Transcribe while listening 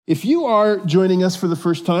If you are joining us for the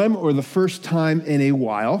first time or the first time in a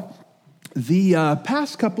while, the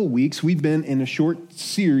past couple weeks we've been in a short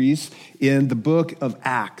series in the book of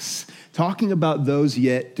Acts, talking about those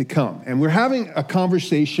yet to come. And we're having a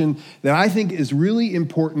conversation that I think is really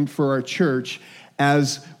important for our church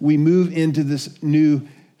as we move into this new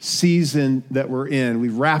season that we're in.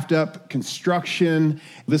 We've wrapped up construction.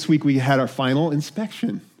 This week we had our final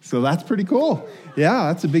inspection. So that's pretty cool. Yeah,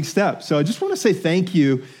 that's a big step. So I just want to say thank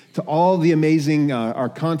you to all the amazing, our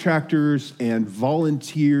contractors and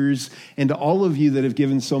volunteers, and to all of you that have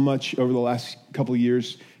given so much over the last couple of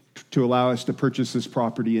years to allow us to purchase this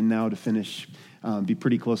property and now to finish, be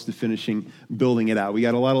pretty close to finishing building it out. We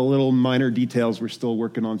got a lot of little minor details we're still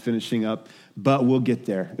working on finishing up, but we'll get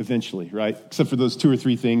there eventually, right? Except for those 2 or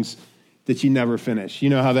 3 things that you never finish. You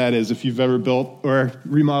know how that is if you've ever built or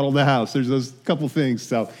remodeled a house. There's those couple things,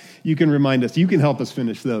 so you can remind us. You can help us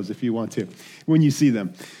finish those if you want to when you see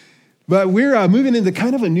them. But we're moving into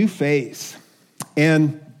kind of a new phase.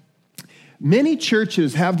 And many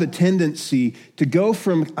churches have the tendency to go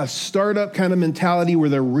from a startup kind of mentality where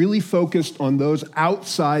they're really focused on those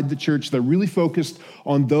outside the church. They're really focused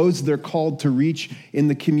on those they're called to reach in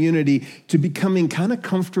the community, to becoming kind of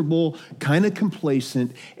comfortable, kind of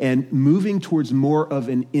complacent, and moving towards more of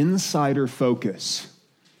an insider focus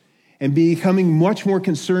and becoming much more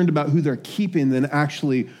concerned about who they're keeping than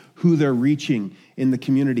actually who they're reaching in the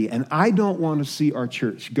community. And I don't want to see our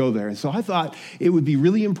church go there. And so I thought it would be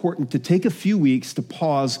really important to take a few weeks to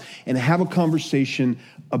pause and have a conversation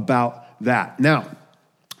about that. Now,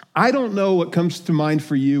 I don't know what comes to mind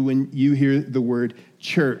for you when you hear the word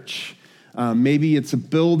church. Maybe it's a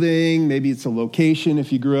building, maybe it's a location.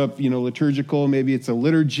 If you grew up, liturgical, maybe it's a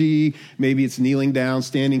liturgy, maybe it's kneeling down,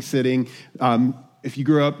 standing, sitting. If you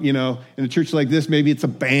grew up, in a church like this, maybe it's a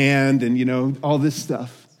band and, all this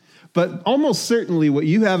stuff. But almost certainly what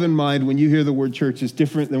you have in mind when you hear the word church is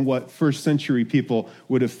different than what first century people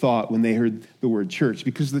would have thought when they heard the word church.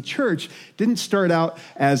 Because the church didn't start out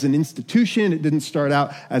as an institution. It didn't start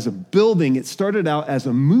out as a building. It started out as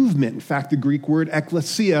a movement. In fact, the Greek word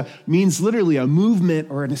ekklesia means literally a movement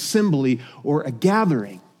or an assembly or a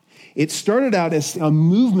gathering. It started out as a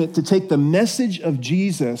movement to take the message of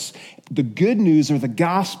Jesus, the good news or the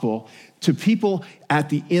gospel, to people at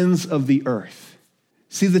the ends of the earth.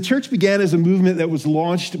 See, the church began as a movement that was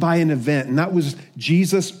launched by an event, and that was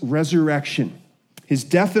Jesus' resurrection, his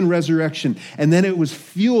death and resurrection. And then it was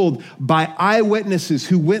fueled by eyewitnesses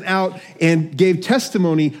who went out and gave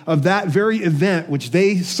testimony of that very event, which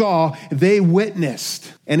they saw, they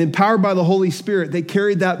witnessed. And empowered by the Holy Spirit, they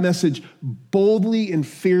carried that message boldly and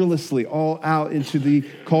fearlessly all out into the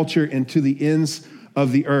culture and to the ends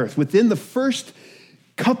of the earth. Within the first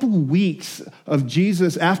couple weeks of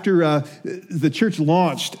Jesus, after the church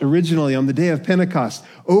launched originally on the day of Pentecost,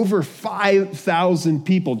 over 5,000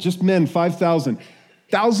 people, just men, 5,000,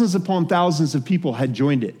 thousands upon thousands of people had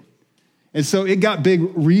joined it. And so it got big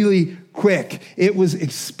really quick. It was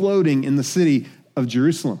exploding in the city of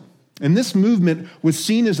Jerusalem. And this movement was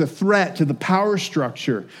seen as a threat to the power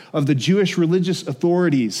structure of the Jewish religious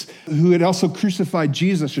authorities who had also crucified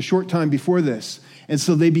Jesus a short time before this. And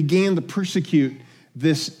so they began to persecute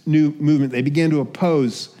this new movement. They began to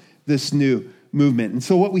oppose this new movement. And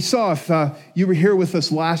so what we saw, if you were here with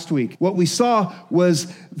us last week, what we saw was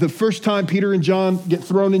the first time Peter and John get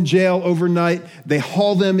thrown in jail overnight. They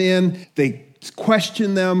haul them in. They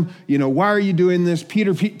question them. Why are you doing this?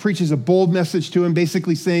 Peter preaches a bold message to him,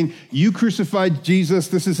 basically saying, you crucified Jesus.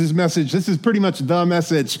 This is his message. This is pretty much the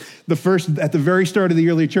message. At the very start of the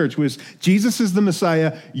early church was, Jesus is the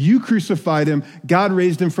Messiah. You crucified him. God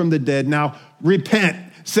raised him from the dead. Now repent.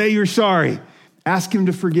 Say you're sorry. Ask him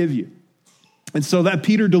to forgive you. And so that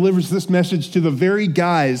Peter delivers this message to the very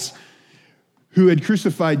guys who had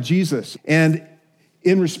crucified Jesus. And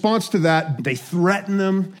in response to that, they threaten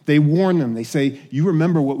them, they warn them, they say, you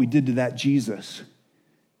remember what we did to that Jesus.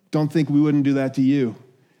 Don't think we wouldn't do that to you.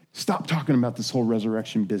 Stop talking about this whole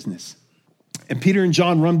resurrection business. And Peter and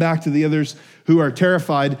John run back to the others who are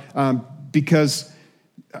terrified because,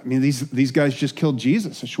 these guys just killed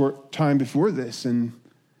Jesus a short time before this. And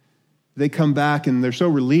they come back and they're so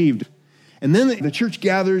relieved. And then the church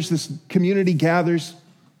gathers, this community gathers.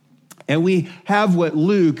 And we have what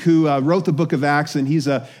Luke, who wrote the book of Acts, and he's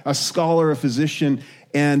a scholar, a physician,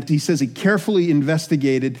 and he says he carefully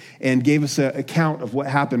investigated and gave us an account of what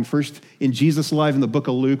happened first in Jesus' life in the book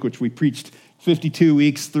of Luke, which we preached 52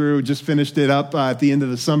 weeks through, just finished it up at the end of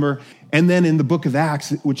the summer, and then in the book of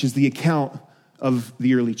Acts, which is the account of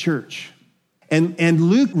the early church. And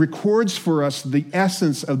Luke records for us the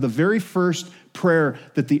essence of the very first prayer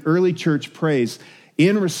that the early church prays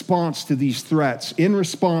in response to these threats, in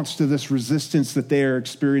response to this resistance that they are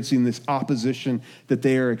experiencing, this opposition that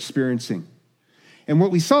they are experiencing. And what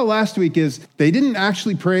we saw last week is they didn't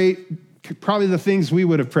actually pray probably the things we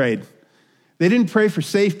would have prayed. They didn't pray for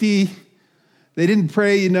safety. They didn't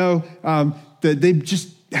pray, that they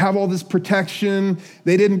just have all this protection.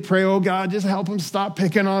 They didn't pray, oh God, just help them stop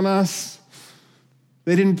picking on us.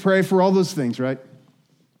 They didn't pray for all those things, right?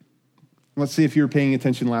 Let's see if you were paying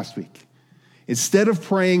attention last week. Instead of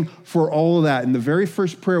praying for all of that, in the very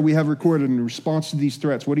first prayer we have recorded in response to these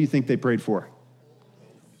threats, what do you think they prayed for?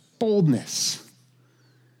 Boldness.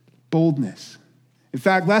 Boldness. In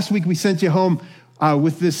fact, last week we sent you home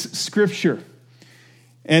with this scripture.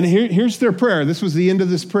 And here's their prayer. This was the end of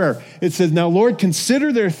this prayer. It says, now, Lord,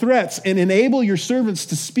 consider their threats and enable your servants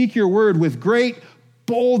to speak your word with great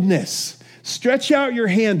boldness. Stretch out your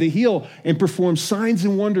hand to heal and perform signs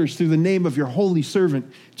and wonders through the name of your holy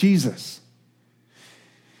servant, Jesus.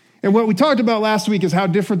 And what we talked about last week is how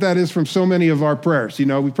different that is from so many of our prayers.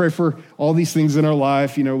 We pray for all these things in our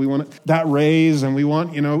life. We want that raise, and we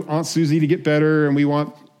want, Aunt Susie to get better, and we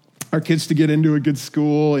want our kids to get into a good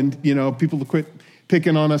school, and, people to quit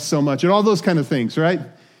picking on us so much, and all those kind of things, right?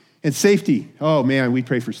 And safety. Oh, man, we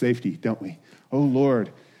pray for safety, don't we? Oh,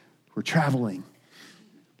 Lord, we're traveling.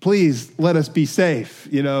 Please let us be safe,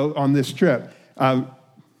 on this trip.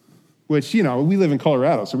 Which, we live in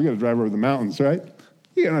Colorado, so we got to drive over the mountains, right?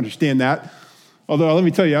 You can understand that. Although, let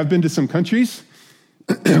me tell you, I've been to some countries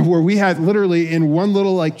where we had literally in one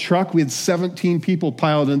little truck, we had 17 people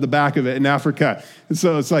piled in the back of it in Africa. And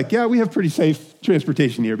so it's we have pretty safe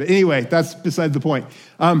transportation here. But anyway, that's beside the point.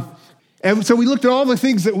 And so we looked at all the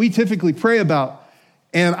things that we typically pray about.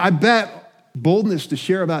 And I bet boldness to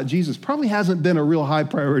share about Jesus probably hasn't been a real high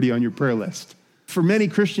priority on your prayer list. For many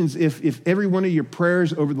Christians, if every one of your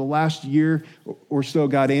prayers over the last year or so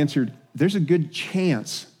got answered, there's a good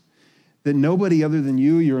chance that nobody other than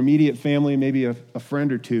you, your immediate family, maybe a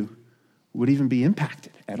friend or two, would even be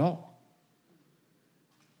impacted at all.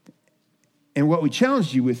 And what we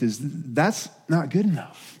challenged you with is that's not good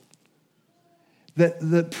enough.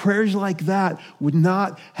 That prayers like that would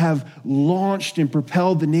not have launched and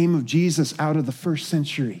propelled the name of Jesus out of the first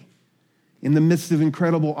century in the midst of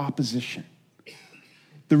incredible opposition.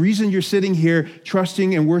 The reason you're sitting here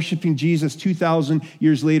trusting and worshiping Jesus 2,000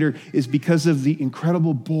 years later is because of the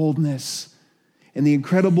incredible boldness and the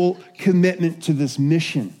incredible commitment to this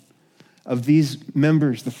mission of these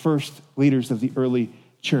members, the first leaders of the early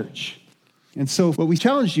church. And so what we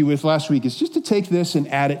challenged you with last week is just to take this and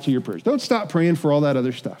add it to your prayers. Don't stop praying for all that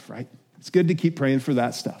other stuff, right? It's good to keep praying for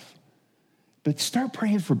that stuff. But start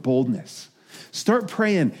praying for boldness. Start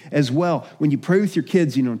praying as well. When you pray with your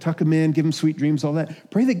kids, tuck them in, give them sweet dreams, all that.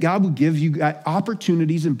 Pray that God will give you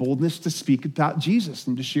opportunities and boldness to speak about Jesus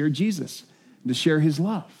and to share Jesus and to share his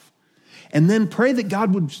love. And then pray that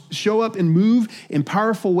God would show up and move in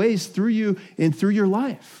powerful ways through you and through your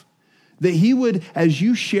life. That he would, as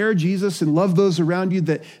you share Jesus and love those around you,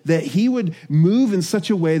 that he would move in such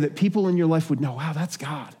a way that people in your life would know, wow, that's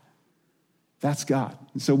God. That's God.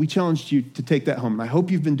 And so we challenged you to take that home. And I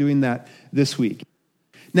hope you've been doing that this week.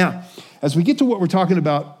 Now, as we get to what we're talking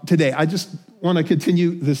about today, I just want to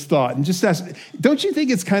continue this thought and just ask, don't you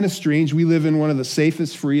think it's kind of strange we live in one of the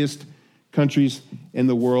safest, freest countries in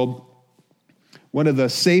the world? One of the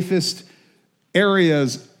safest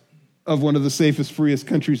areas of one of the safest, freest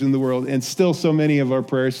countries in the world, and still so many of our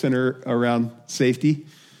prayers center around safety.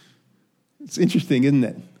 It's interesting, isn't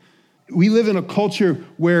it? We live in a culture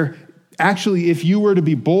where actually, if you were to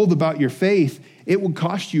be bold about your faith, it would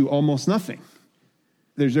cost you almost nothing.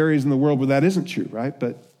 There's areas in the world where that isn't true, right?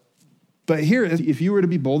 But here, if you were to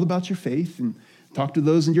be bold about your faith and talk to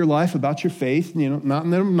those in your life about your faith, not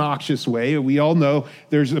in an obnoxious way. We all know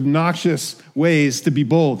there's obnoxious ways to be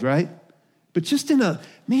bold, right? But just in a,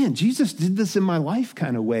 man, Jesus did this in my life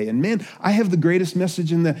kind of way. And man, I have the greatest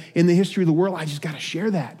message in the history of the world. I just got to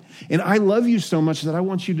share that. And I love you so much that I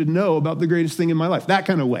want you to know about the greatest thing in my life. That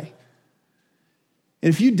kind of way. And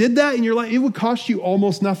if you did that in your life, it would cost you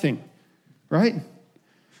almost nothing, right?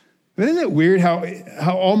 But isn't it weird how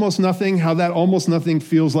that almost nothing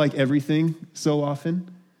feels like everything so often?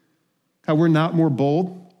 How we're not more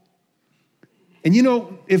bold? And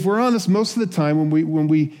if we're honest, most of the time when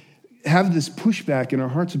we have this pushback in our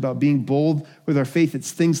hearts about being bold with our faith,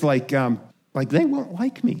 it's things like they won't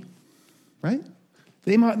like me, right?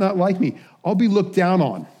 They might not like me. I'll be looked down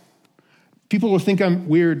on. People will think I'm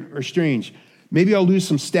weird or strange. Maybe I'll lose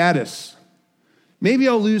some status. Maybe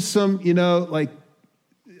I'll lose some,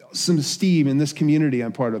 some esteem in this community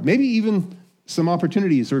I'm part of. Maybe even some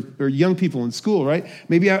opportunities or young people in school, right?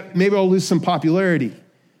 Maybe I'll lose some popularity.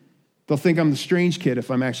 They'll think I'm the strange kid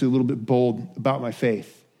if I'm actually a little bit bold about my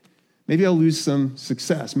faith. Maybe I'll lose some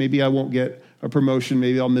success. Maybe I won't get a promotion.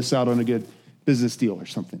 Maybe I'll miss out on a good business deal or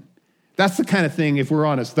something. That's the kind of thing, if we're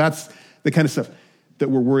honest, that's the kind of stuff that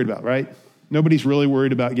we're worried about, right? Nobody's really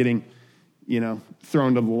worried about getting,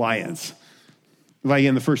 thrown to the lions, like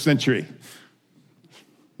in the first century,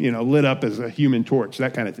 lit up as a human torch,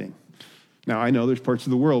 that kind of thing. Now, I know there's parts of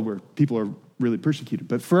the world where people are really persecuted,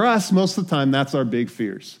 but for us, most of the time, that's our big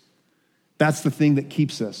fears. That's the thing that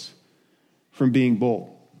keeps us from being bold.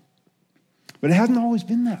 But it hasn't always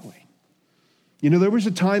been that way. There was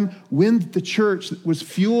a time when the church was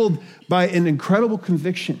fueled by an incredible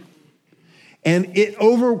conviction, and it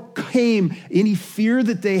overcame any fear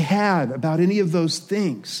that they had about any of those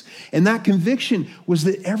things. And that conviction was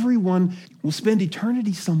that everyone will spend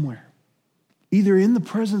eternity somewhere, either in the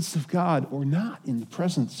presence of God or not in the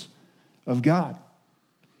presence of God.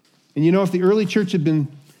 And if the early church had been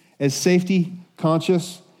as safety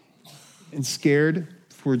conscious and scared,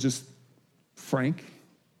 if we're just frank,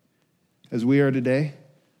 as we are today,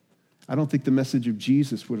 I don't think the message of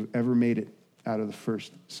Jesus would have ever made it out of the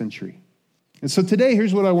first century. And so today,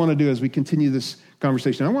 here's what I want to do as we continue this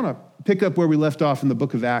conversation. I want to pick up where we left off in the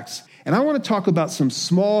book of Acts, and I want to talk about some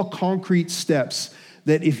small, concrete steps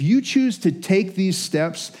that if you choose to take these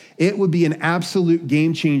steps, it would be an absolute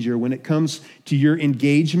game changer when it comes to your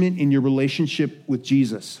engagement in your relationship with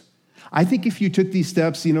Jesus. I think if you took these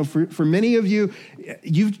steps, for many of you,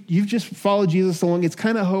 you've just followed Jesus along. It's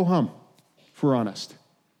kind of ho-hum, if we're honest.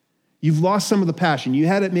 You've lost some of the passion. You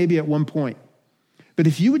had it maybe at one point. But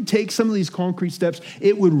if you would take some of these concrete steps,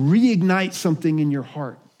 it would reignite something in your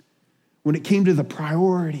heart. When it came to the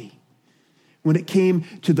priority, when it came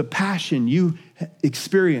to the passion you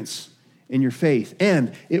experience in your faith.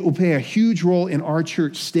 And it will play a huge role in our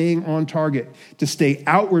church staying on target, to stay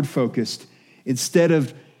outward focused instead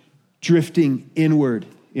of drifting inward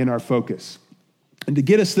in our focus. And to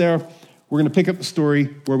get us there, we're going to pick up the story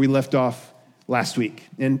where we left off last week.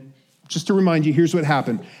 And just to remind you, here's what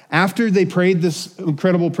happened. After they prayed this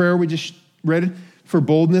incredible prayer we just read for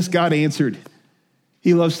boldness, God answered.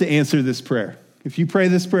 He loves to answer this prayer. If you pray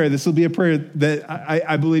this prayer, this will be a prayer that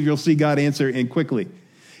I believe you'll see God answer and quickly.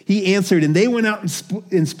 He answered, and they went out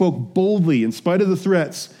and spoke boldly in spite of the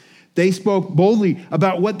threats. They spoke boldly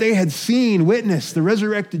about what they had seen, witnessed, the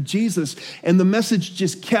resurrected Jesus, and the message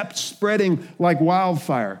just kept spreading like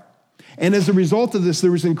wildfire. And as a result of this,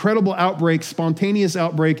 there was an incredible outbreak, spontaneous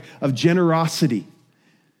outbreak of generosity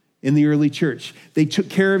in the early church. They took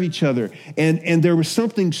care of each other, and there was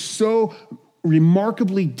something so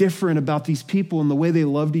remarkably different about these people and the way they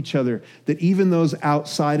loved each other that even those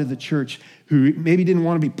outside of the church who maybe didn't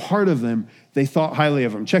want to be part of them, they thought highly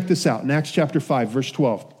of them. Check this out. In Acts chapter 5, verse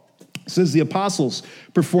 12. It says, the apostles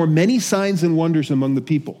performed many signs and wonders among the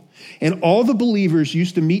people. And all the believers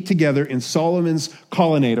used to meet together in Solomon's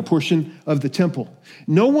colonnade, a portion of the temple.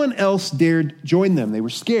 No one else dared join them. They were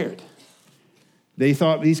scared. They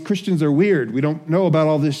thought, these Christians are weird. We don't know about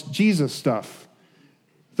all this Jesus stuff.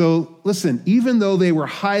 So listen, even though they were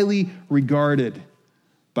highly regarded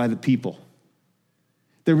by the people,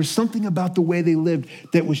 there was something about the way they lived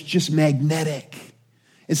that was just magnetic.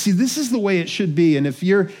 And see, this is the way it should be. And if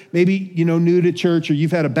you're maybe, new to church, or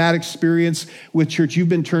you've had a bad experience with church, you've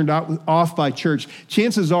been turned off by church,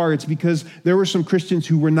 chances are it's because there were some Christians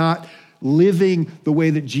who were not living the way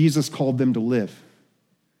that Jesus called them to live,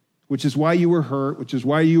 which is why you were hurt, which is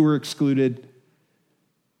why you were excluded,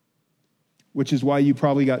 which is why you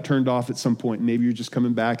probably got turned off at some point. Maybe you're just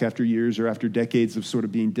coming back after years or after decades of sort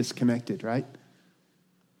of being disconnected, right?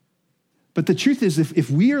 But the truth is, if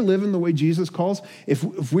we are living the way Jesus calls,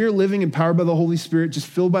 if we're living empowered by the Holy Spirit, just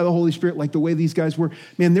filled by the Holy Spirit like the way these guys were,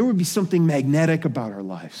 man, there would be something magnetic about our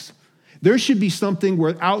lives. There should be something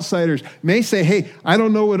where outsiders may say, hey, I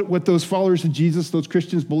don't know what those followers of Jesus, those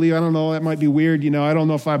Christians believe. I don't know, that might be weird. I don't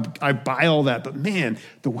know if I buy all that. But man,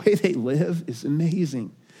 the way they live is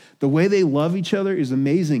amazing. The way they love each other is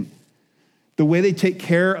amazing. The way they take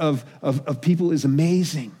care of people is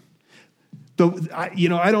amazing. I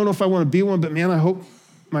don't know if I want to be one, but man, I hope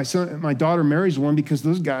my daughter marries one, because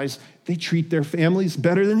those guys, they treat their families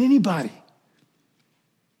better than anybody.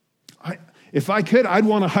 If I could, I'd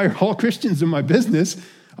want to hire all Christians in my business.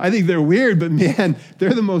 I think they're weird, but man,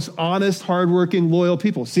 they're the most honest, hardworking, loyal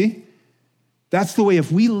people. See? That's the way,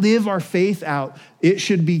 if we live our faith out, it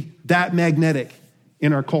should be that magnetic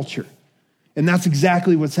in our culture. And that's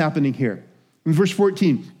exactly what's happening here. In verse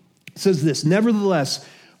 14, it says this, nevertheless,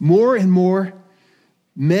 more and more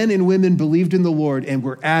men and women believed in the Lord and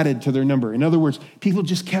were added to their number. In other words, people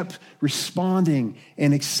just kept responding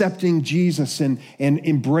and accepting Jesus and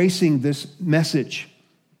embracing this message.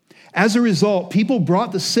 As a result, people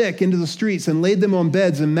brought the sick into the streets and laid them on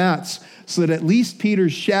beds and mats so that at least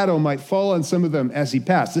Peter's shadow might fall on some of them as he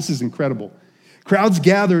passed. This is incredible. Crowds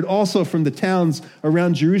gathered also from the towns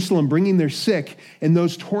around Jerusalem, bringing their sick and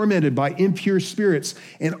those tormented by impure spirits,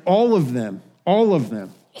 and all of them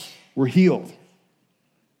were healed.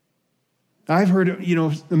 I've heard,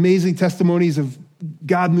 amazing testimonies of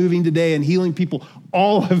God moving today and healing people.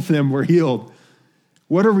 All of them were healed.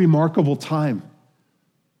 What a remarkable time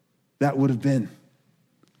that would have been.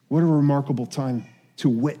 What a remarkable time to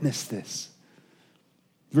witness this.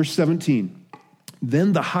 Verse 17,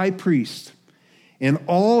 then the high priest and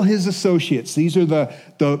all his associates, these are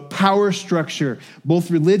the power structure,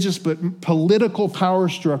 both religious but political power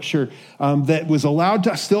structure that was allowed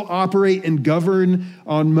to still operate and govern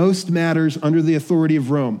on most matters under the authority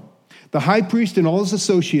of Rome. The high priest and all his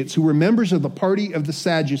associates, who were members of the party of the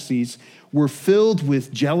Sadducees, were filled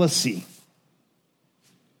with jealousy.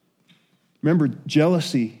 Remember,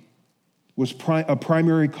 jealousy was a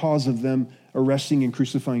primary cause of them arresting and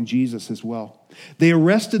crucifying Jesus as well. They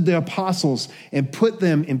arrested the apostles and put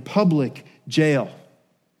them in public jail.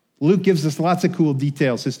 Luke gives us lots of cool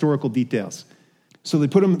details, historical details. So they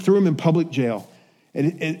threw them in public jail.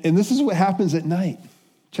 And this is what happens at night.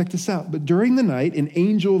 Check this out. But during the night, an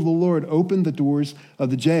angel of the Lord opened the doors of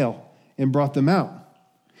the jail and brought them out.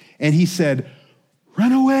 And he said,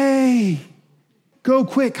 run away, go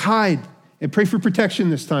quick, hide, and pray for protection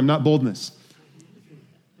this time, not boldness.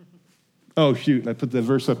 Oh, shoot, I put the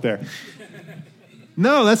verse up there.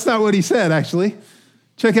 No, that's not what he said, actually.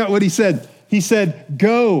 Check out what he said. He said,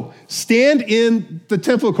 go, stand in the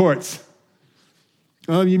temple courts.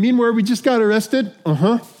 You mean where we just got arrested?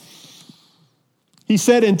 Uh-huh. He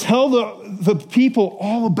said, and tell the people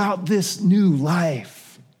all about this new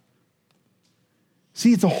life.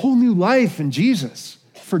 See, it's a whole new life in Jesus.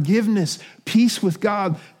 Forgiveness, peace with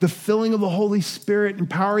God, the filling of the Holy Spirit,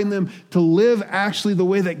 empowering them to live actually the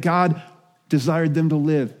way that God desired them to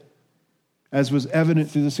live, as was evident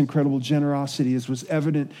through this incredible generosity, as was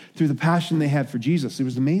evident through the passion they had for Jesus. It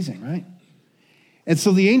was amazing, right? And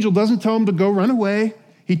so the angel doesn't tell them to go run away.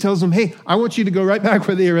 He tells them, hey, I want you to go right back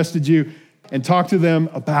where they arrested you and talk to them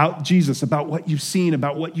about Jesus, about what you've seen,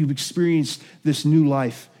 about what you've experienced, this new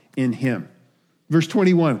life in him. Verse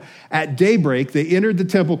 21, at daybreak, they entered the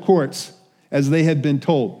temple courts as they had been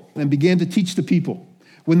told and began to teach the people.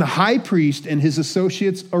 When the high priest and his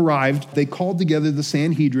associates arrived, they called together the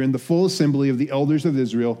Sanhedrin, the full assembly of the elders of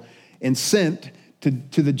Israel, and sent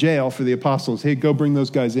to the jail for the apostles. Hey, go bring those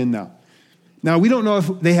guys in now. Now, we don't know if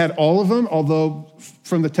they had all of them, although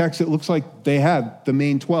from the text, it looks like they had the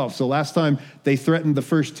main 12. So last time they threatened the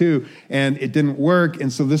first two, and it didn't work.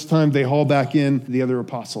 And so this time they haul back in the other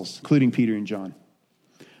apostles, including Peter and John.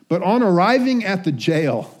 But on arriving at the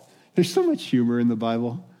jail, there's so much humor in the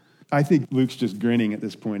Bible. I think Luke's just grinning at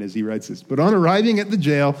this point as he writes this. But on arriving at the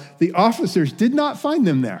jail, the officers did not find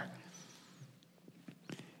them there.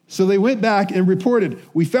 So they went back and reported,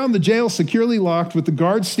 we found the jail securely locked with the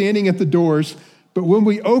guards standing at the doors, but when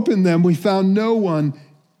we opened them, we found no one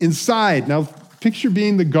inside. Now, picture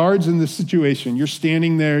being the guards in this situation. You're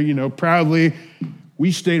standing there, proudly.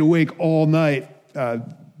 We stayed awake all night,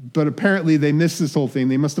 but apparently they missed this whole thing.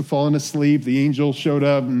 They must have fallen asleep. The angel showed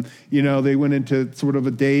up and, they went into sort of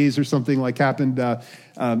a daze or something like happened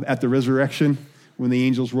at the resurrection when the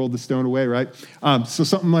angels rolled the stone away, right? So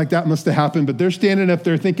something like that must have happened. But they're standing up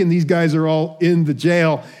there thinking these guys are all in the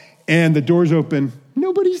jail and the doors open.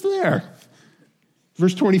 Nobody's there.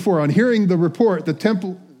 Verse 24, on hearing the report, the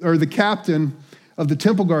captain of the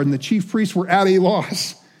temple guard and the chief priests were at a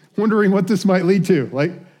loss, wondering what this might lead to.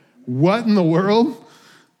 Like, what in the world?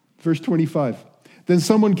 Verse 25, then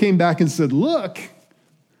someone came back and said, look,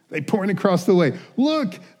 they pointed across the way.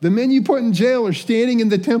 Look, the men you put in jail are standing in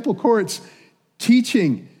the temple courts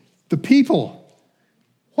teaching the people.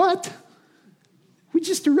 What? We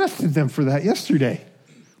just arrested them for that yesterday.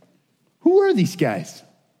 Who are these guys?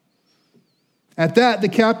 At that, the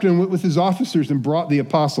captain went with his officers and brought the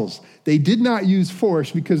apostles. They did not use force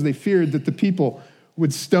because they feared that the people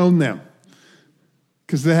would stone them,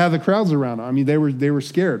 because they had the crowds around them. I mean, they were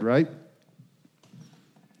scared, right?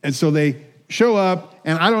 And so they show up,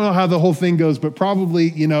 and I don't know how the whole thing goes, but probably,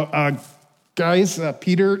 guys,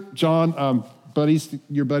 Peter, John,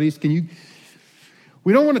 your buddies,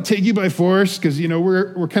 we don't want to take you by force because,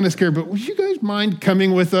 we're kind of scared, but would you guys mind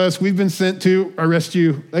coming with us? We've been sent to arrest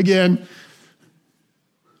you again.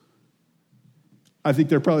 I think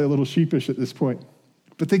they're probably a little sheepish at this point,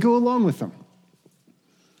 but they go along with them.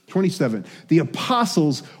 27, the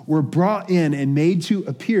apostles were brought in and made to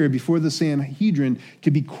appear before the Sanhedrin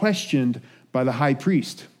to be questioned by the high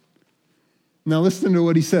priest. Now listen to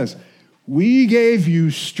what he says. We gave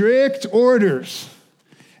you strict orders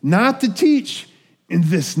not to teach in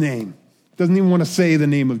this name. Doesn't even want to say the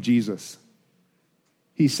name of Jesus.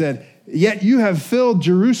 He said, yet you have filled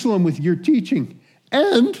Jerusalem with your teaching,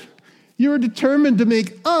 and you are determined to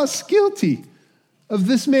make us guilty of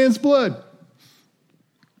this man's blood.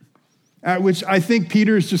 At which I think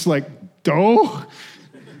Peter is just like, "Duh?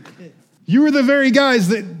 You were the very guys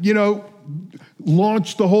that,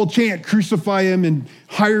 launched the whole chant, crucify him, and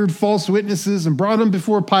hired false witnesses and brought him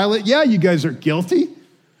before Pilate. Yeah, you guys are guilty."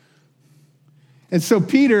 And so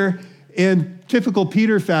Peter, in typical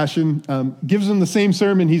Peter fashion, gives him the same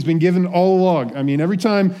sermon he's been given all along. I mean, every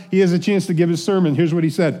time he has a chance to give his sermon, here's what he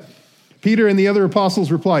said. Peter and the other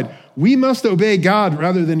apostles replied, "We must obey God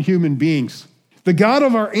rather than human beings. The God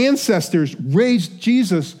of our ancestors raised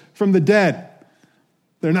Jesus from the dead."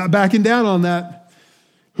 They're not backing down on that.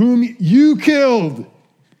 "Whom you killed."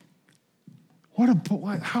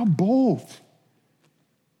 How bold.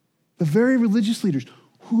 The very religious leaders,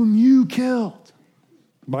 whom you killed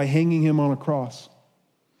by hanging him on a cross.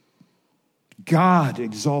 God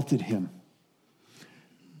exalted him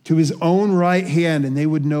to his own right hand, and they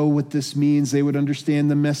would know what this means. They would understand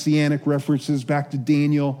the messianic references back to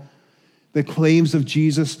Daniel, the claims of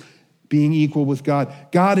Jesus being equal with God.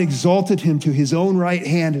 God exalted him to his own right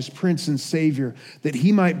hand as Prince and Savior, that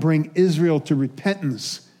he might bring Israel to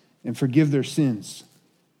repentance and forgive their sins.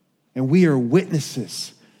 And we are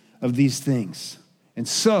witnesses of these things. And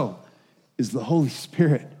so is the Holy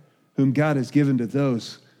Spirit, whom God has given to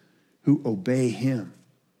those who obey him.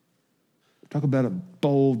 Talk about a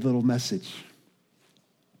bold little message.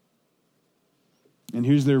 And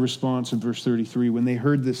here's their response in verse 33. When they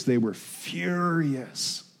heard this, they were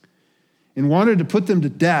furious and wanted to put them to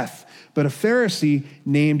death. But a Pharisee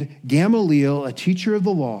named Gamaliel, a teacher of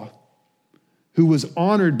the law, who was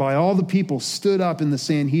honored by all the people, stood up in the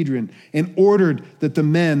Sanhedrin and ordered that the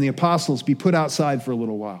men, the apostles, be put outside for a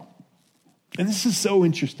little while. And this is so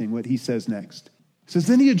interesting what he says next. He says,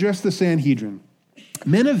 then he addressed the Sanhedrin.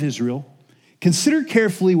 Men of Israel, consider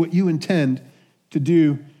carefully what you intend to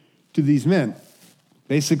do to these men.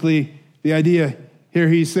 Basically, the idea here,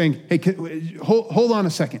 he's saying, hey, hold on a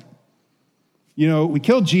second. We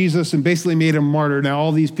killed Jesus and basically made him a martyr. Now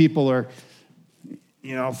all these people are,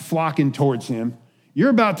 flocking towards him. You're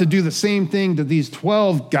about to do the same thing to these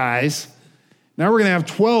 12 guys. Now we're going to have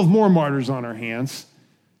 12 more martyrs on our hands.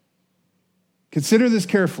 Consider this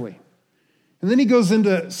carefully. And then he goes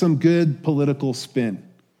into some good political spin.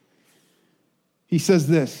 He says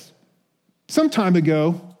this, some time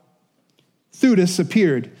ago, Theudas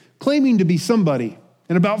appeared, claiming to be somebody,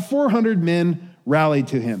 and about 400 men rallied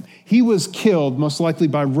to him. He was killed, most likely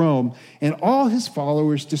by Rome, and all his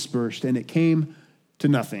followers dispersed, and it came to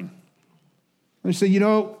nothing. They say,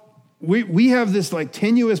 we have this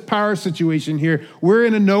tenuous power situation here. We're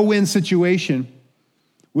in a no-win situation.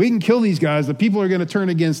 We can kill these guys. The people are going to turn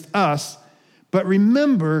against us. But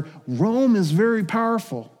remember, Rome is very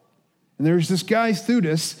powerful. And there's this guy,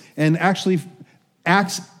 Theudas, and actually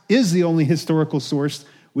Acts is the only historical source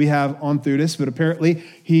we have on Theudas, but apparently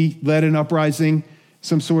he led an uprising,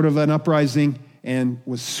 some sort of an uprising, and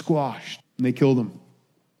was squashed, and they killed him.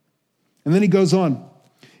 And then he goes on.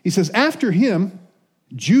 He says, after him,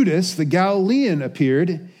 Judas the Galilean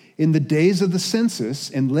appeared in the days of the census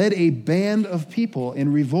and led a band of people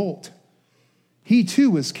in revolt. He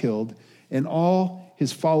too was killed, and all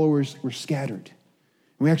his followers were scattered.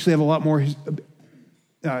 We actually have a lot more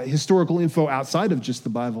historical info outside of just the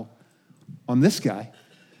Bible on this guy.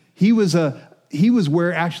 He was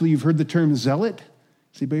where actually you've heard the term zealot.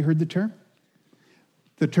 Has anybody heard the term?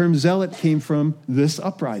 The term zealot came from this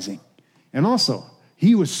uprising. And also,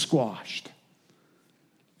 he was squashed.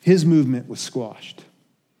 His movement was squashed.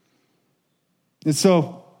 And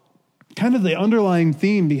so, kind of the underlying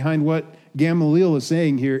theme behind what Gamaliel is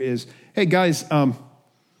saying here is, hey guys,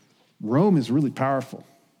 Rome is really powerful.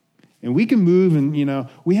 And we can move and,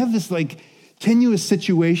 we have this tenuous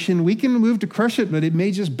situation. We can move to crush it, but it may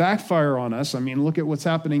just backfire on us. I mean, look at what's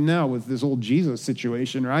happening now with this old Jesus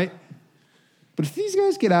situation, right? But if these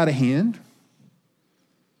guys get out of hand,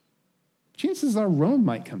 chances are Rome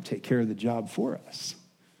might come take care of the job for us.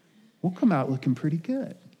 We'll come out looking pretty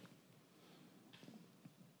good.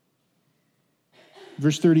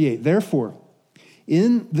 Verse 38, therefore,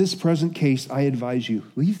 in this present case, I advise you,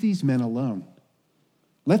 leave these men alone.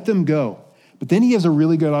 Let them go. But then he has a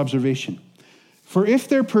really good observation. For if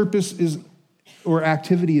their purpose is or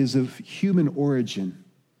activity is of human origin,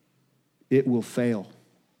 it will fail.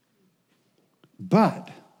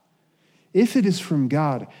 But If it is from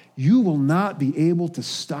God, you will not be able to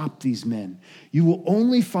stop these men. You will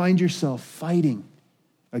only find yourself fighting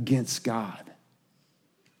against God.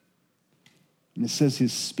 And it says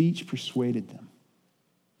his speech persuaded them.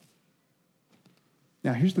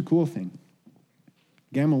 Now, here's the cool thing.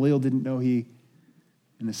 Gamaliel didn't know he,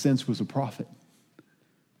 in a sense, was a prophet.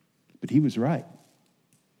 But he was right.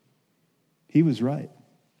 He was right.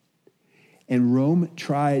 And Rome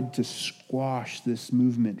tried to squash this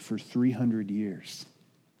movement for 300 years.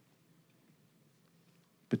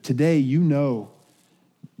 But today, you know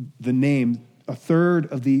the name. A third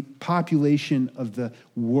of the population of the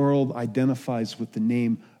world identifies with the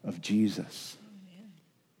name of Jesus.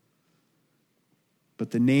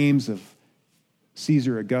 But the names of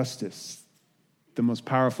Caesar Augustus, the most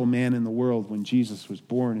powerful man in the world when Jesus was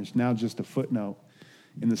born, is now just a footnote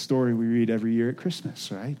in the story we read every year at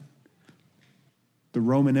Christmas, right? The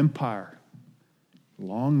Roman Empire,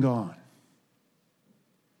 long gone.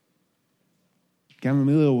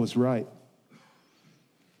 Gamaliel was right.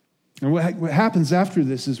 And what happens after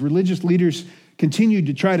this is religious leaders continued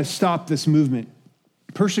to try to stop this movement.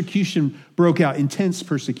 Persecution broke out, intense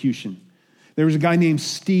persecution. There was a guy named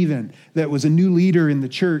Stephen that was a new leader in the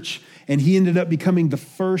church, and he ended up becoming the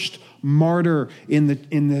first martyr in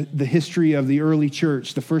the history of the early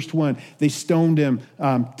church, the first one. They stoned him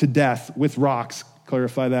to death with rocks.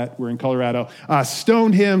 Clarify that, we're in Colorado.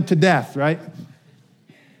 Stoned him to death, right?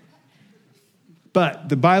 But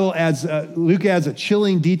the Bible adds, Luke adds a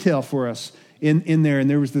chilling detail for us in there. And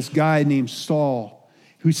there was this guy named Saul,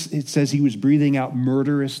 who it says he was breathing out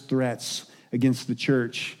murderous threats against the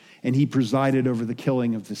church. And he presided over the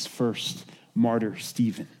killing of this first martyr,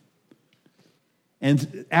 Stephen.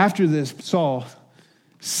 And after this, Saul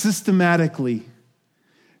systematically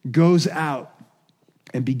goes out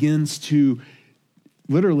and begins to,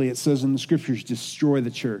 literally it says in the scriptures, destroy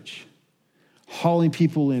the church, hauling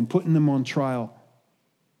people in, putting them on trial.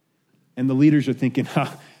 And the leaders are thinking,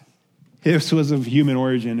 this was of human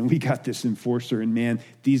origin, and we got this enforcer, and man,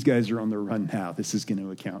 these guys are on the run now. This is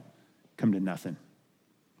going to come to nothing.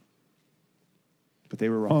 But they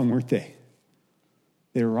were wrong, weren't they?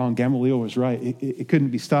 They were wrong. Gamaliel was right. It couldn't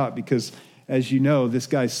be stopped because, as you know, this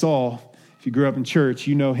guy Saul, if you grew up in church,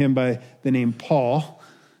 you know him by the name Paul,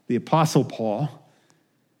 the Apostle Paul.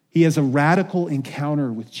 He has a radical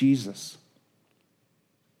encounter with Jesus.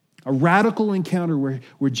 A radical encounter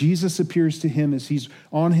where Jesus appears to him as he's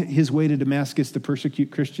on his way to Damascus to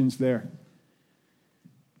persecute Christians there.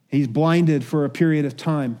 He's blinded for a period of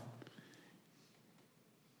time.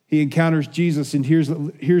 He encounters Jesus and hears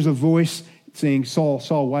a voice saying, Saul,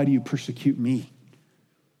 Saul, why do you persecute me?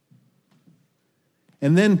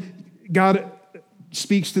 And then God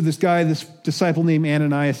speaks to this guy, this disciple named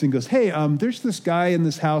Ananias, and goes, hey, there's this guy in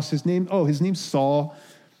this house. His name's Saul.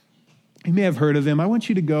 You may have heard of him. I want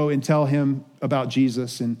you to go and tell him about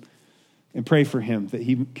Jesus and pray for him that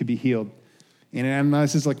he could be healed. And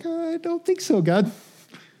Ananias is like, I don't think so, God.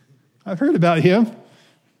 I've heard about him.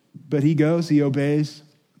 But he goes, he obeys.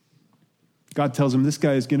 God tells him, this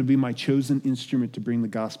guy is going to be my chosen instrument to bring the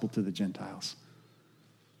gospel to the Gentiles.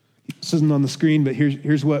 This isn't on the screen, but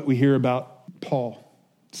here's what we hear about Paul.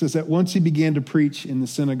 It says that once he began to preach in the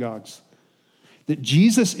synagogues, that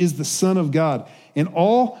Jesus is the Son of God. And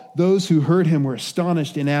all those who heard him were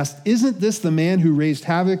astonished and asked, isn't this the man who raised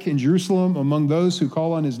havoc in Jerusalem among those who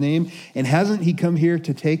call on his name? And hasn't he come here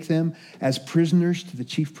to take them as prisoners to the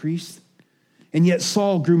chief priests? And yet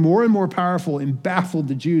Saul grew more and more powerful and baffled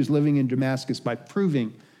the Jews living in Damascus by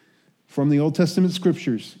proving from the Old Testament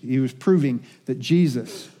scriptures, he was proving that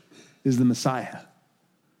Jesus is the Messiah.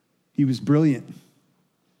 He was brilliant.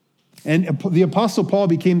 And the Apostle Paul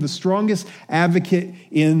became the strongest advocate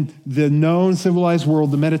in the known civilized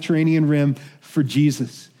world, the Mediterranean Rim, for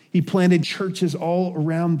Jesus. He planted churches all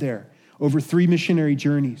around there over 3 missionary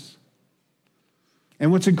journeys.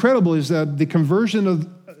 And what's incredible is that the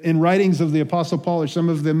conversion in writings of the Apostle Paul are some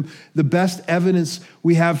of them the best evidence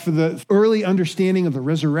we have for the early understanding of the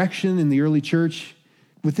resurrection in the early church.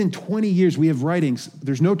 Within 20 years, we have writings.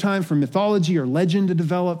 There's no time for mythology or legend to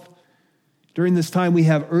develop. During this time, we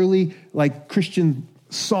have early, Christian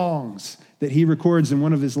songs that he records in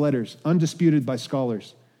one of his letters, undisputed by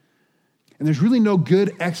scholars. And there's really no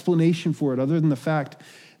good explanation for it other than the fact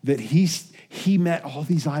that he met all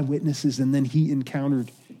these eyewitnesses and then he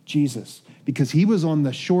encountered Jesus because he was on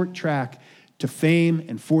the short track to fame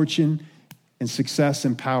and fortune and success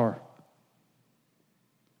and power.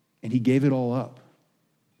 And he gave it all up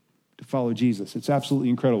to follow Jesus. It's absolutely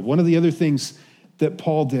incredible. One of the other things that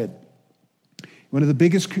Paul did, one of the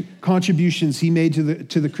biggest contributions he made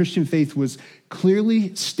to the Christian faith was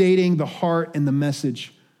clearly stating the heart and the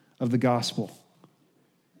message of the gospel.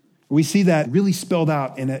 We see that really spelled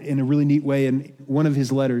out in a really neat way in one of his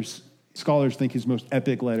letters. Scholars think his most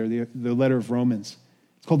epic letter, the letter of Romans.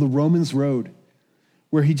 It's called the Romans Road,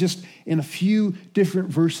 where he just, in a few different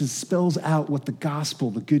verses, spells out what the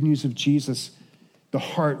gospel, the good news of Jesus, the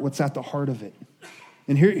heart, what's at the heart of it.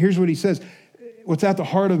 And here's what he says. What's at the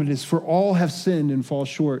heart of it is, for all have sinned and fall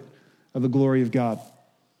short of the glory of God.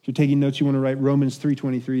 If you're taking notes, you want to write Romans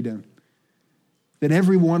 3:23 down. That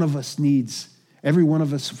every one of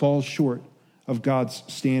us falls short of God's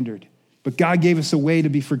standard. But God gave us a way to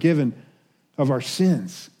be forgiven of our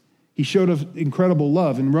sins. He showed us incredible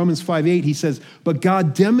love. In Romans 5:8, he says, but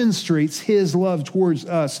God demonstrates his love towards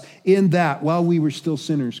us in that while we were still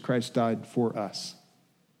sinners, Christ died for us.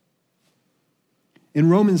 In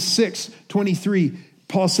Romans 6:23,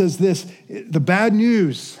 Paul says this, the bad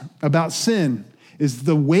news about sin is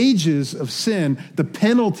the wages of sin, the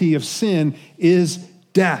penalty of sin is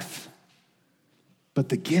death. But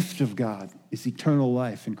the gift of God is eternal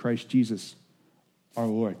life in Christ Jesus, our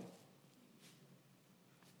Lord.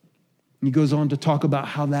 And he goes on to talk about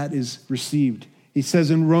how that is received. He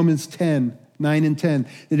says in Romans 10:9 and 10,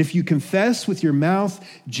 that if you confess with your mouth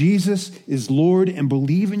Jesus is Lord and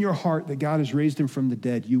believe in your heart that God has raised him from the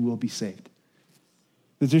dead, you will be saved.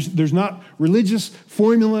 That there's not religious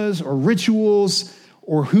formulas or rituals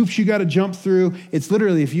or hoops you got to jump through. It's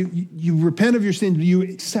literally, if you repent of your sin, you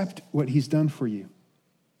accept what he's done for you.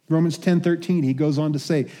 Romans 10:13, he goes on to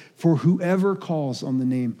say, for whoever calls on the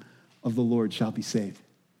name of the Lord shall be saved.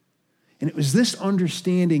 And it was this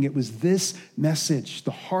understanding, it was this message,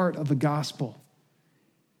 the heart of the gospel,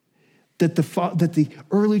 that the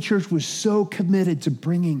early church was so committed to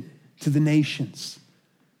bringing to the nations.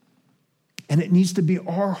 And it needs to be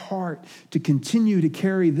our heart to continue to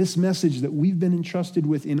carry this message that we've been entrusted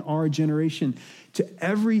with in our generation to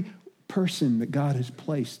every person that God has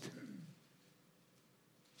placed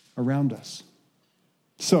around us.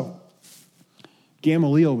 So,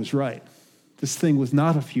 Gamaliel was right. This thing was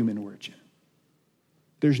not of human origin.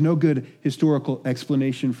 There's no good historical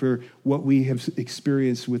explanation for what we have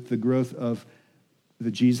experienced with the growth of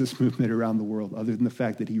the Jesus movement around the world, other than the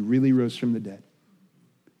fact that he really rose from the dead.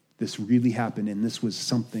 This really happened, and this was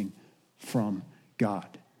something from God.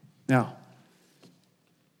 Now,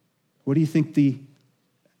 what do you think the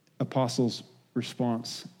apostles'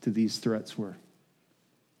 response to these threats were?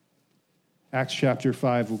 Acts chapter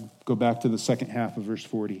 5, we'll go back to the second half of verse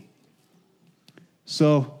 40.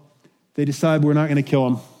 So they decide we're not going to kill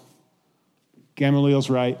him. Gamaliel's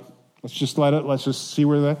right. Let's just see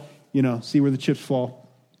where the chips fall.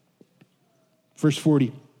 Verse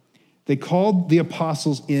 40. They called the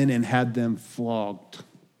apostles in and had them flogged.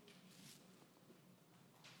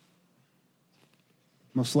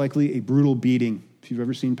 Most likely a brutal beating. If you've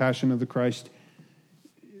ever seen Passion of the Christ,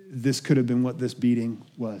 this could have been what this beating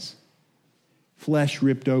was. Flesh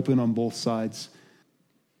ripped open on both sides.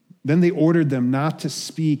 Then they ordered them not to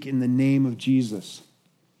speak in the name of Jesus.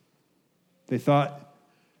 They thought,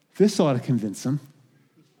 this ought to convince them.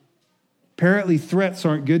 Apparently, threats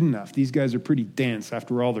aren't good enough. These guys are pretty dense.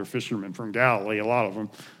 After all, they're fishermen from Galilee, a lot of them.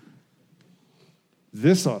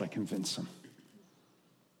 This ought to convince them.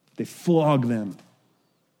 They flog them,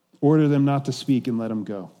 order them not to speak, and let them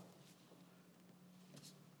go.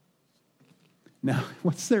 Now,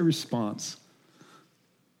 what's their response?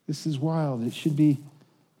 This is wild. It should be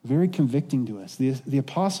very convicting to us. The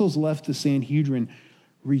apostles left the Sanhedrin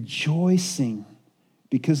rejoicing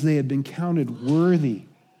because they had been counted worthy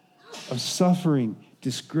of suffering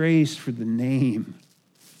disgrace for the name.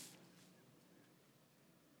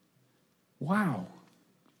 Wow.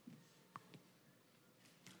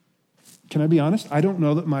 Can I be honest? I don't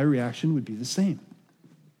know that my reaction would be the same.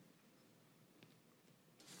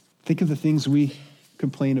 Think of the things we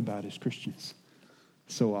complain about as Christians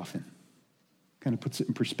so often. Kind of puts it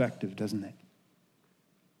in perspective, doesn't it?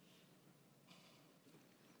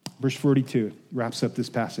 Verse 42 wraps up this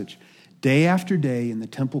passage. Day after day in the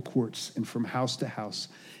temple courts and from house to house,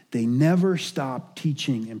 they never stopped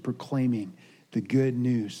teaching and proclaiming the good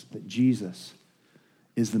news that Jesus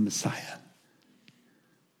is the Messiah.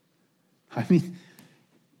 I mean,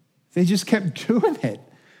 they just kept doing it.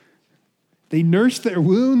 They nursed their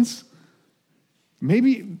wounds.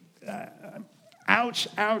 Maybe, ouch,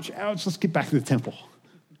 let's get back to the temple.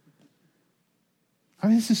 I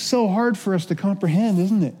mean, this is so hard for us to comprehend,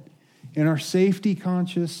 isn't it? In our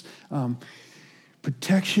safety-conscious,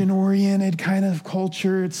 protection-oriented kind of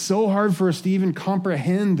culture, it's so hard for us to even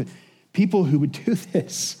comprehend people who would do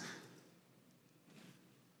this.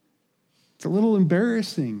 It's a little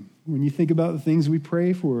embarrassing when you think about the things we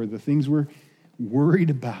pray for, the things we're worried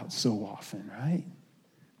about so often, right?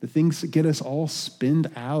 the things that get us all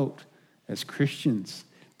spinned out as Christians,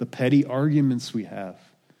 the petty arguments we have,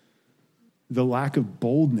 the lack of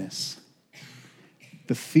boldness,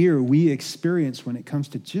 the fear we experience when it comes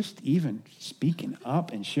to just even speaking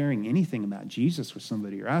up and sharing anything about Jesus with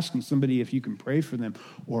somebody, or asking somebody if you can pray for them,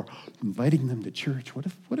 or inviting them to church. What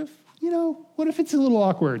if it's a little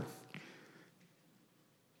awkward?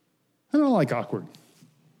 I don't like awkward.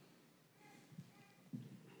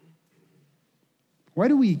 Why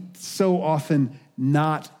do we so often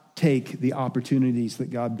not take the opportunities that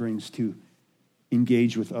God brings to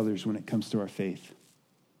engage with others when it comes to our faith?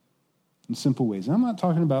 In simple ways. I'm not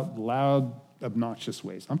talking about loud, obnoxious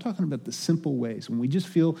ways. I'm talking about the simple ways. When we just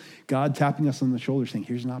feel God tapping us on the shoulder saying,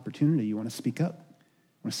 here's an opportunity. You want to speak up?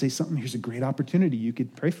 Want to say something? Here's a great opportunity. You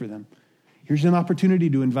could pray for them. Here's an opportunity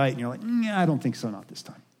to invite. And you're like, I don't think so, not this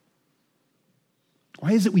time.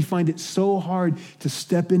 Why is it we find it so hard to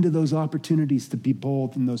step into those opportunities, to be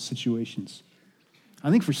bold in those situations?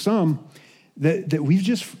 I think for some, that we've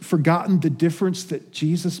just forgotten the difference that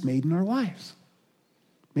Jesus made in our lives.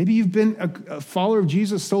 Maybe you've been a follower of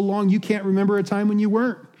Jesus so long you can't remember a time when you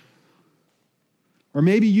weren't. Or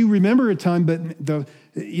maybe you remember a time, but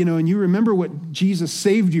and you remember what Jesus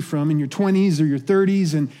saved you from in your 20s or your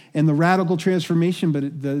 30s and the radical transformation,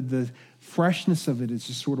 but the freshness of it is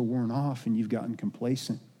just sort of worn off and you've gotten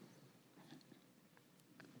complacent.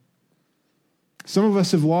 Some of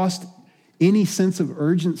us have lost any sense of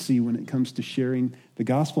urgency when it comes to sharing the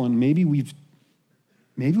gospel, and maybe we've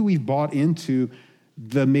bought into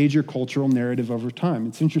the major cultural narrative over time.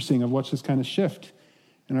 It's interesting. I've watched this kind of shift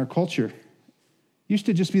in our culture. It used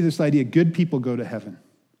to just be this idea, good people go to heaven.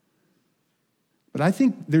 But I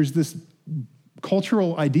think there's this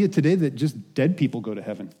cultural idea today that just dead people go to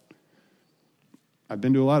heaven. I've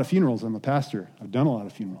been to a lot of funerals. I'm a pastor. I've done a lot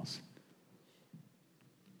of funerals.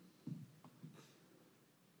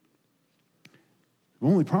 The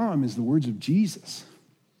only problem is the words of Jesus.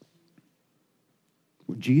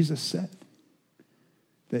 What Jesus said.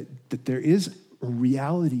 That there is a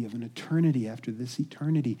reality of an eternity after this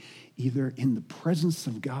eternity, either in the presence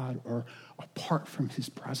of God or apart from his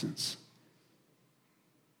presence.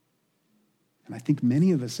 And I think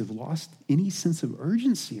many of us have lost any sense of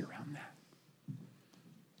urgency around that.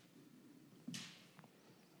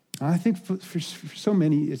 I think for so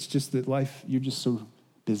many, it's just that life, you're just so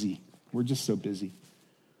busy. We're just so busy.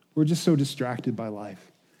 We're just so distracted by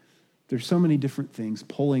life. There's so many different things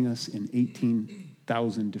pulling us in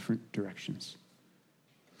 18,000 different directions.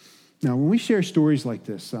 Now, when we share stories like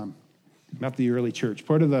this about the early church,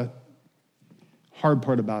 part of the hard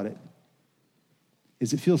part about it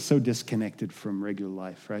is it feels so disconnected from regular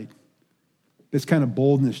life, right? This kind of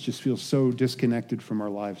boldness just feels so disconnected from our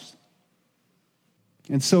lives.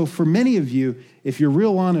 And so for many of you, if you're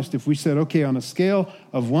real honest, if we said, okay, on a scale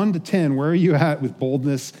of 1 to 10, where are you at with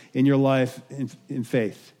boldness in your life, in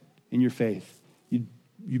faith, in your faith?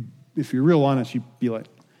 If you're real honest, you'd be like,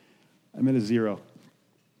 I'm at a 0,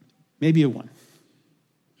 maybe a 1.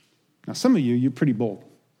 Now, some of you, you're pretty bold.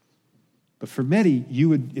 But for many, you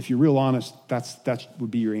would, if you're real honest, that would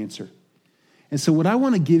be your answer. And so what I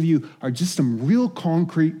want to give you are just some real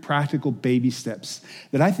concrete, practical baby steps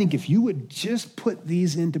that I think if you would just put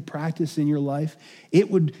these into practice in your life, it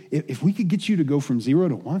would, if we could get you to go from 0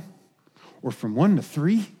 to 1 or from 1 to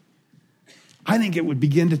 3, I think it would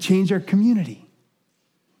begin to change our community.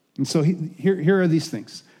 And so here are these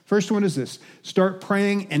things. First one is this: start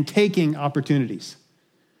praying and taking opportunities.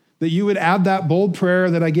 That you would add that bold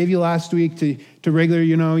prayer that I gave you last week to regular,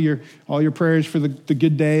 all your prayers for the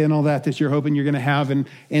good day and all that you're hoping you're going to have,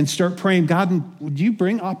 and start praying, God, would you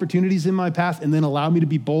bring opportunities in my path and then allow me to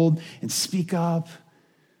be bold and speak up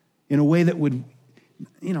in a way that would,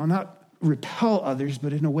 not repel others,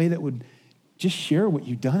 but in a way that would just share what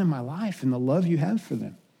you've done in my life and the love you have for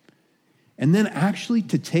them. And then actually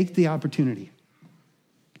to take the opportunity.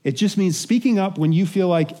 It just means speaking up when you feel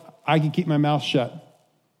like I can keep my mouth shut.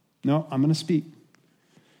 No, I'm going to speak.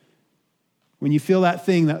 When you feel that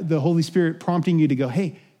thing, that the Holy Spirit prompting you to go,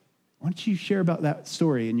 hey, why don't you share about that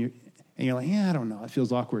story? And you're like, I don't know, it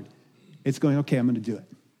feels awkward. It's going, okay, I'm going to do it.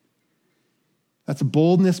 That's a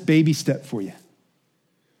boldness baby step for you.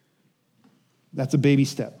 That's a baby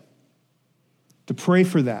step. To pray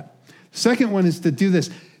for that. Second one is to do this.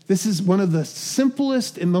 This is one of the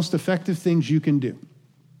simplest and most effective things you can do.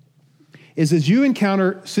 Is as you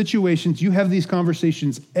encounter situations, you have these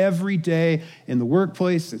conversations every day in the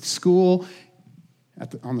workplace, at school,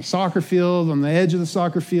 on the soccer field, on the edge of the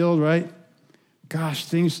soccer field, right? Gosh,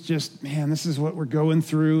 things just, this is what we're going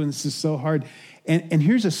through, and this is so hard. And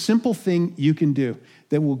here's a simple thing you can do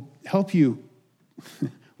that will help you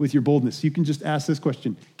with your boldness. You can just ask this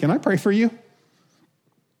question: can I pray for you?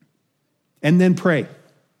 And then pray.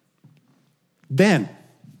 Then.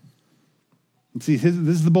 And see, this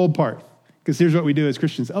is the bold part. Because here's what we do as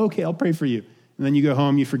Christians. Okay, I'll pray for you. And then you go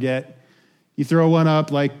home, you forget. You throw one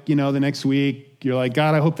up like, the next week. You're like,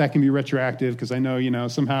 God, I hope that can be retroactive because I know,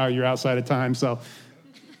 somehow you're outside of time. So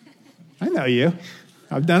I know you.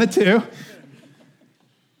 I've done it too.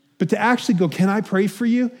 But to actually go, can I pray for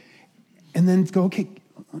you? And then go, okay,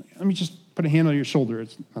 let me just put a hand on your shoulder.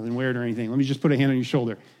 It's nothing weird or anything. Let me just put a hand on your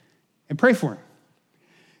shoulder and pray for him.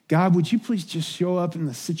 God, would you please just show up in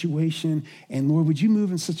the situation? And Lord, would you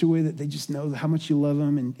move in such a way that they just know how much you love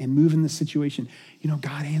them and move in this situation?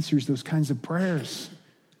 God answers those kinds of prayers.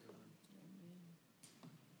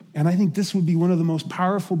 And I think this would be one of the most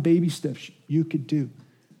powerful baby steps you could do.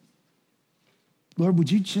 Lord,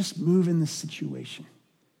 would you just move in this situation?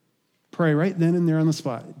 Pray right then and there on the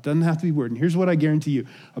spot. It doesn't have to be word. And here's what I guarantee you.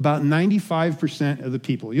 About 95% of the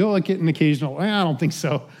people, you'll get an occasional, I don't think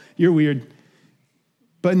so. You're weird.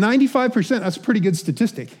 But 95%, that's a pretty good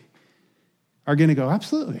statistic, are going to go,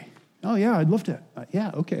 absolutely. Oh, yeah, I'd love to.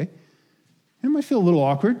 Yeah, okay. It might feel a little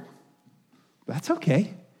awkward, but that's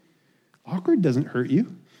okay. Awkward doesn't hurt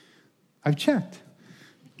you. I've checked.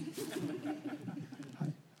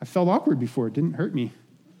 I felt awkward before. It didn't hurt me.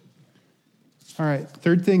 All right,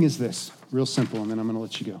 third thing is this, real simple, and then I'm going to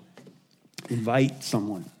let you go. Invite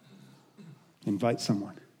someone. Invite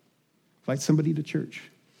someone. Invite somebody to church.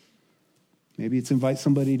 Maybe it's invite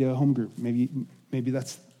somebody to a home group. Maybe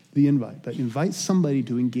that's the invite. But invite somebody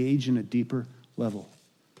to engage in a deeper level.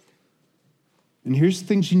 And here's the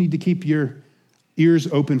things you need to keep your ears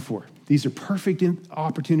open for. These are perfect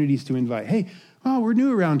opportunities to invite. Hey, we're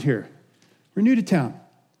new around here. We're new to town.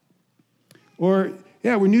 Or,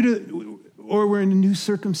 yeah, we're in new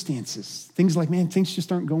circumstances. Things like, man, things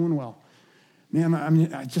just aren't going well. Man,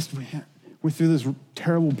 we're through this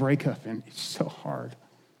terrible breakup, and it's so hard.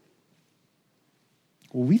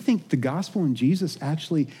 Well, we think the gospel in Jesus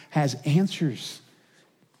actually has answers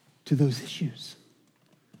to those issues.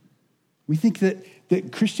 We think that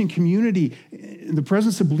Christian community, in the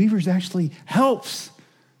presence of believers, actually helps.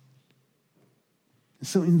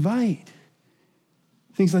 So invite.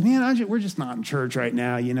 Things like, man, we're just not in church right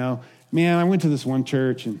now, Man, I went to this one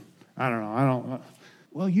church, and I don't know.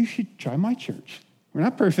 Well, you should try my church. We're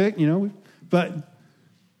not perfect, but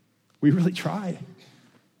we really try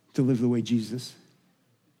to live the way Jesus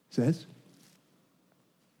says.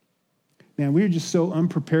 Man, we were just so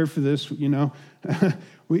unprepared for this,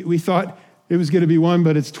 we thought it was going to be one,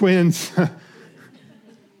 but it's twins.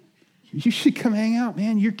 You should come hang out,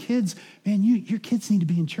 man. Your kids need to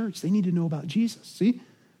be in church. They need to know about Jesus. See?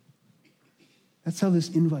 That's how this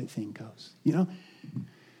invite thing goes.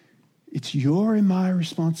 It's your and my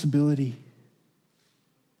responsibility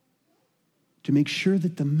to make sure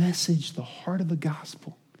that the message, the heart of the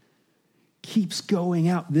gospel, keeps going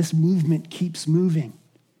out. This movement keeps moving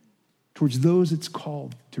towards those it's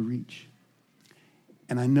called to reach.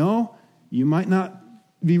 And I know you might not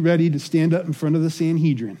be ready to stand up in front of the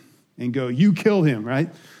Sanhedrin and go, you killed him, right?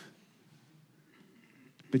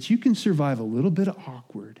 But you can survive a little bit of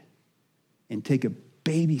awkward and take a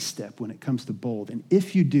baby step when it comes to bold. And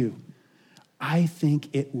if you do, I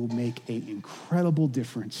think it will make an incredible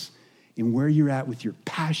difference in where you're at with your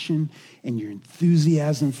passion and your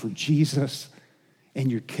enthusiasm for Jesus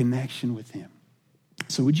and your connection with him.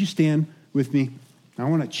 So would you stand with me? I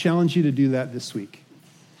want to challenge you to do that this week.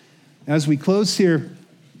 As we close here,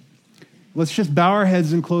 let's just bow our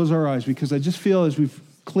heads and close our eyes, because I just feel as we've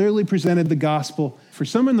clearly presented the gospel, for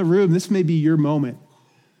some in the room, this may be your moment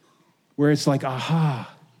where it's like,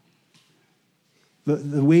 aha,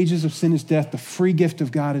 the wages of sin is death, the free gift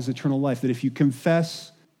of God is eternal life, that if you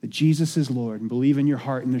confess that Jesus is Lord and believe in your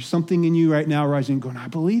heart, and there's something in you right now rising and going, I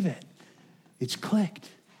believe it. It's clicked.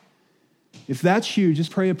 If that's you,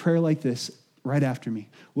 just pray a prayer like this right after me.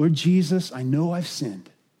 Lord Jesus, I know I've sinned.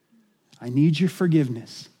 I need your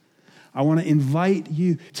forgiveness. I want to invite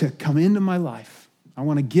you to come into my life. I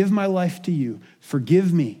want to give my life to you.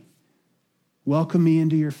 Forgive me. Welcome me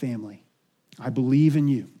into your family. I believe in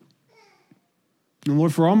you. And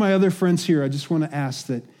Lord, for all my other friends here, I just want to ask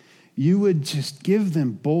that you would just give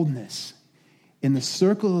them boldness in the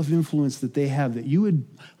circle of influence that they have, that you would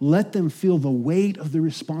let them feel the weight of the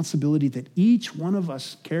responsibility that each one of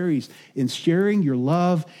us carries in sharing your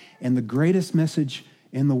love and the greatest message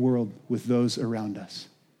in the world with those around us.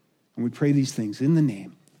 And we pray these things in the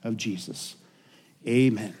name of Jesus.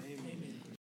 Amen.